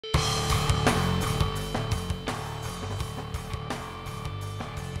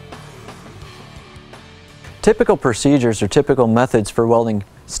Typical procedures or typical methods for welding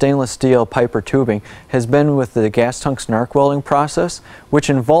stainless steel pipe or tubing has been with the gas tungsten arc welding process,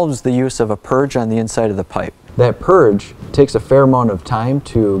 which involves the use of a purge on the inside of the pipe. That purge takes a fair amount of time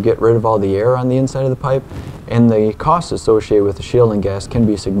to get rid of all the air on the inside of the pipe, and the cost associated with the shielding gas can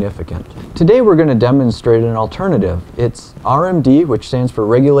be significant. Today we're going to demonstrate an alternative. It's RMD, which stands for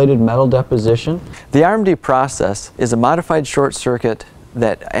Regulated Metal Deposition. The RMD process is a modified short circuit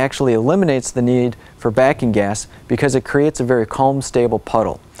that actually eliminates the need for backing gas because it creates a very calm, stable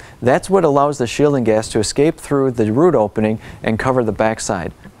puddle. That's what allows the shielding gas to escape through the root opening and cover the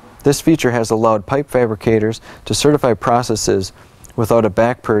backside. This feature has allowed pipe fabricators to certify processes without a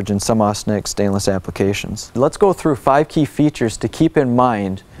back purge in some austenitic stainless applications. Let's go through 5 key features to keep in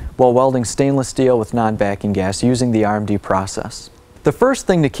mind while welding stainless steel with non-backing gas using the RMD process. The first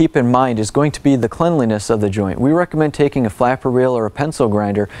thing to keep in mind is going to be the cleanliness of the joint. We recommend taking a flapper wheel or a pencil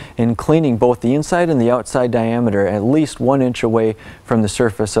grinder and cleaning both the inside and the outside diameter at least 1 inch away from the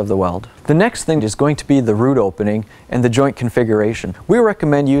surface of the weld. The next thing is going to be the root opening and the joint configuration. We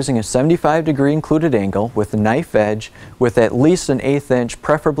recommend using a 75-degree included angle with a knife edge with at least an 1/8 inch,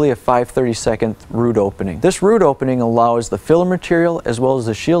 preferably a 5/32 root opening. This root opening allows the filler material as well as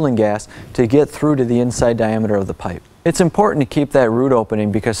the shielding gas to get through to the inside diameter of the pipe. It's important to keep that root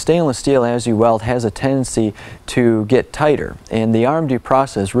opening because stainless steel, as you weld, has a tendency to get tighter, and the RMD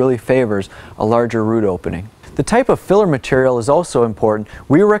process really favors a larger root opening. The type of filler material is also important.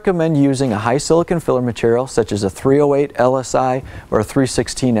 We recommend using a high silicon filler material such as a 308 LSI or a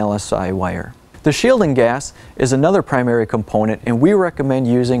 316 LSI wire. The shielding gas is another primary component, and we recommend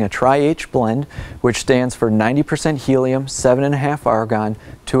using a Tri-H blend, which stands for 90% helium, 7.5 argon,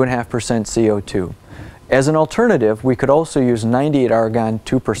 2.5% CO2. As an alternative, we could also use 98 argon,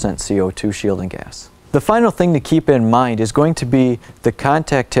 2% CO2 shielding gas. The final thing to keep in mind is going to be the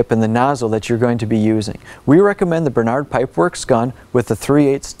contact tip and the nozzle that you're going to be using. We recommend the Bernard PipeWorx gun with the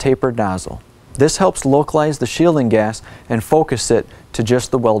 3/8 tapered nozzle. This helps localize the shielding gas and focus it to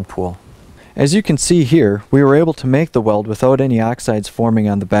just the weld pool. As you can see here, we were able to make the weld without any oxides forming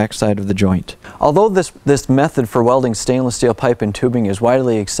on the backside of the joint. Although this method for welding stainless steel pipe and tubing is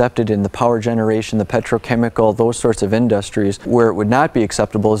widely accepted in the power generation, the petrochemical, those sorts of industries, where it would not be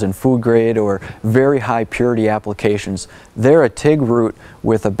acceptable is in food grade or very high purity applications. There, a TIG root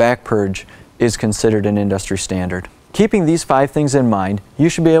with a back purge is considered an industry standard. Keeping these 5 things in mind, you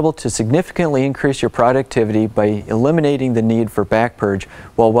should be able to significantly increase your productivity by eliminating the need for back purge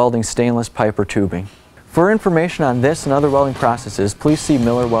while welding stainless pipe or tubing. For information on this and other welding processes, please see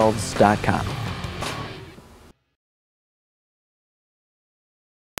millerwelds.com.